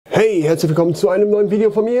Hey, herzlich willkommen zu einem neuen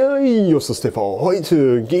Video von mir, JustusTV.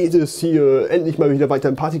 Heute geht es hier endlich mal wieder weiter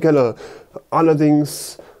im Partykeller.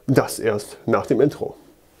 Allerdings das erst nach dem Intro.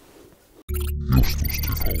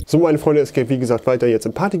 So, meine Freunde, es geht wie gesagt weiter jetzt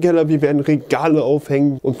im Partykeller. Wir werden Regale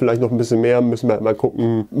aufhängen und vielleicht noch ein bisschen mehr. Müssen wir mal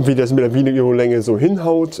gucken, wie das mit der Videolänge so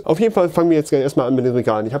hinhaut. Auf jeden Fall fangen wir jetzt erstmal an mit den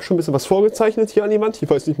Regalen. Ich habe schon ein bisschen was vorgezeichnet hier an die Wand. Ich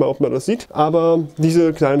weiß nicht mal, ob man das sieht. Aber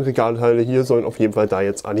diese kleinen Regalteile hier sollen auf jeden Fall da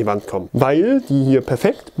jetzt an die Wand kommen. Weil die hier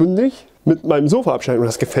perfekt bündig mit meinem Sofa abschneiden. Und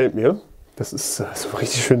das gefällt mir. Das ist so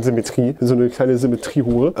richtig schön Symmetrie, so eine kleine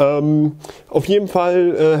Symmetriehure. Auf jeden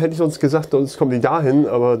Fall hätte ich sonst gesagt, sonst kommen die dahin,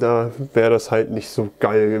 aber da wäre das halt nicht so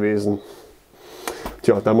geil gewesen.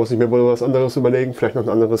 Tja, da muss ich mir wohl was anderes überlegen, vielleicht noch ein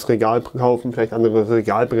anderes Regal kaufen, vielleicht andere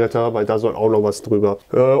Regalbretter, weil da soll auch noch was drüber.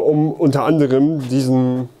 Um unter anderem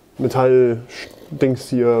diesen Metalldings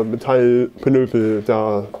hier, Metallpenöpel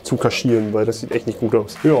da zu kaschieren, weil das sieht echt nicht gut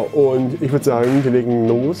aus. Ja, und ich würde sagen, wir legen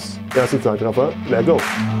los. Erste Zeitraffer, let's go!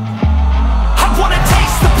 Wanna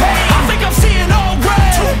taste the pain? I think I'm seeing all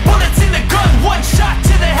red. 2 bullets in the gun, 1 shot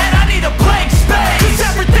to the head. I need a blank space. 'Cause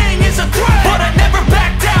everything is a threat, but I never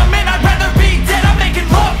back down. Man, I'd rather be dead. I'm making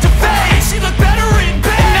love to fame. And she look better in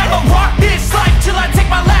bed. And I'ma rock this life till I take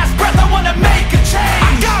my last breath. I wanna make a change.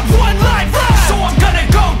 I got 1 life left, so I'm gonna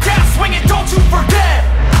go down swinging. Don't you forget.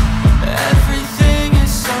 Everything is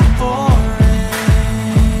so boring.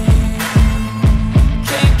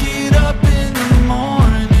 Can't get up in the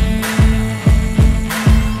morning.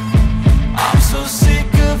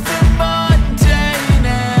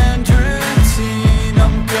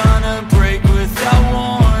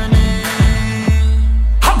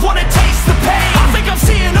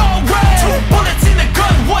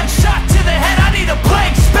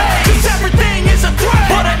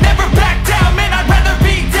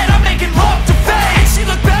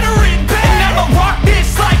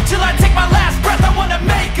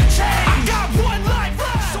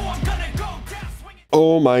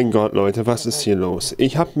 Oh mein Gott, Leute, was ist hier los?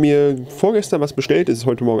 Ich habe mir vorgestern was bestellt, es ist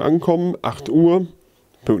heute Morgen angekommen, 8 Uhr,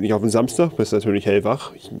 pünktlich auf den Samstag, bist natürlich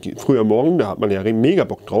hellwach. Früher Morgen, da hat man ja mega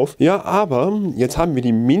Bock drauf. Ja, aber jetzt haben wir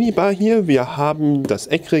die Minibar hier, wir haben das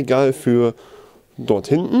Eckregal für dort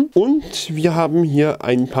hinten und wir haben hier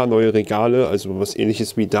ein paar neue Regale, also was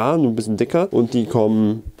ähnliches wie da, nur ein bisschen dicker und die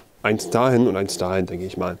kommen eins dahin und eins dahin, denke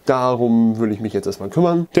ich mal. Darum würde ich mich jetzt erstmal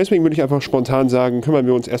kümmern. Deswegen würde ich einfach spontan sagen, kümmern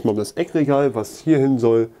wir uns erstmal um das Eckregal, was hier hin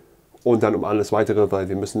soll und dann um alles weitere, weil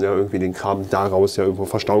wir müssen ja irgendwie den Kram daraus ja irgendwo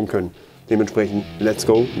verstauen können. Dementsprechend, let's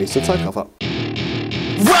go, nächste Zeitraffer.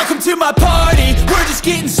 Welcome to my party, we're just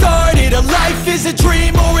getting started. A life is a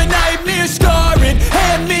dream or a nightmare scarring.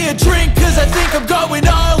 Hand me a drink cause I think I'm going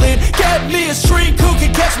all in. Get me a shrink who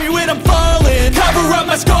can catch me when I'm falling. Cover up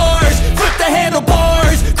my scars, flip the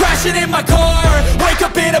handlebars. Crashing in my car, wake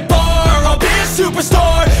up in a bar. I'll be a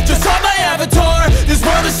superstar, just on my avatar. This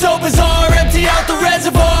world is so bizarre, empty out the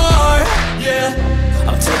reservoir. Yeah,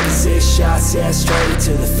 I'm taking 6 shots, yeah, straight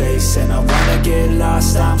to the face. And I wanna get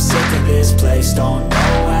lost, I'm sick of this place. Don't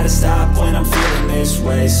know how to stop when I'm feeling this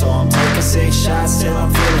way. So I'm taking 6 shots till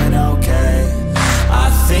I'm feeling okay. I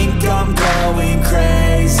think I'm going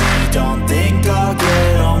crazy, don't think I'll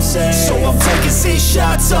get home safe. So I'm taking 6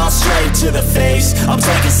 shots, all straight to the face. I'm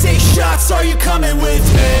taking 6 shots, are you coming with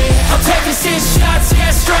me? I'm taking 6 shots,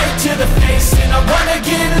 yeah, straight to the face. And I wanna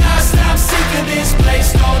get lost, I'm sick of this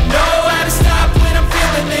place. Don't know how to stop when I'm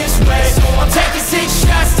feeling this way. So I'm taking 6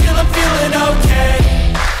 shots till I'm feeling okay.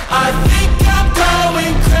 I think I'm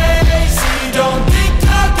going crazy, don't think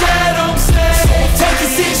I'll get home safe. So I'm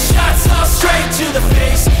taking 6 shots, all straight to the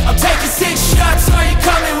face. I'm taking 6 shots, are you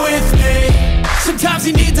coming with me? Sometimes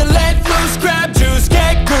you need to let loose, grab juice,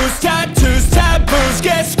 get goose, tattoos, taboos,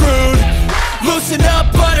 get screwed. Loosen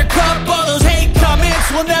up, buttercup, all those hate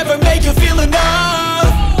comments will never make you feel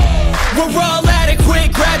enough. We're all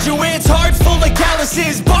adequate graduates, heart full of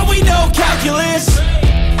calluses, but we know calculus.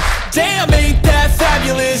 Damn, ain't that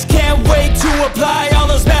fabulous? Can't wait to apply all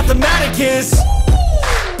those mathematicus.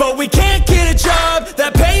 But we can't get a job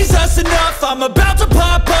that pays us enough. I'm about to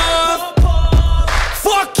pop off.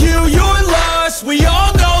 Fuck you, you're lost. We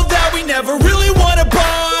all know that we never really want a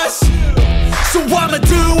boss. So I'ma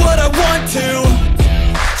do what I want to,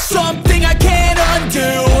 something I can't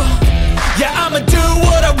undo. Yeah, I'ma do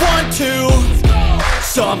what I want to,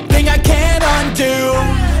 something I can't undo.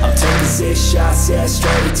 I'm taking 6 shots, yeah,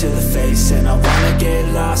 straight to the face. And I wanna get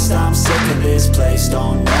lost, I'm sick of this place.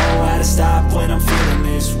 Don't know how to stop when I'm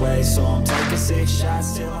feeling this way. So I'm taking 6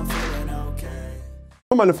 shots till I'm feeling okay.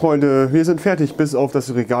 So, meine Freunde, wir sind fertig, bis auf dass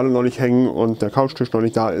die Regale noch nicht hängen und der Couchtisch noch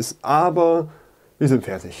nicht da ist. Aber wir sind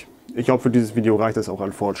fertig. Ich glaube, für dieses Video reicht das auch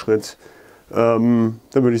an Fortschritt. Dann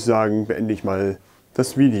würde ich sagen, beende ich mal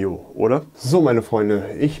das Video, oder? So, meine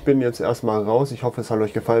Freunde, ich bin jetzt erstmal raus. Ich hoffe, es hat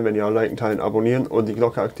euch gefallen, wenn ihr liken, teilen, abonnieren und die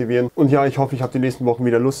Glocke aktivieren. Und ja, ich hoffe, ich habe die nächsten Wochen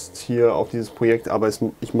wieder Lust hier auf dieses Projekt, aber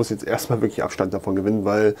ich muss jetzt erstmal wirklich Abstand davon gewinnen,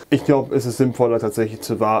 weil ich glaube, es ist sinnvoller tatsächlich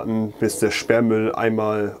zu warten, bis der Sperrmüll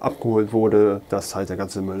einmal abgeholt wurde, dass halt der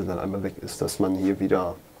ganze Müll dann einmal weg ist, dass man hier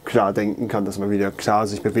wieder klar denken kann, dass man wieder klar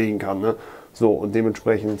sich bewegen kann, ne? So, und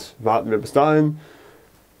dementsprechend warten wir bis dahin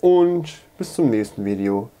und bis zum nächsten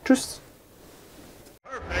Video. Tschüss!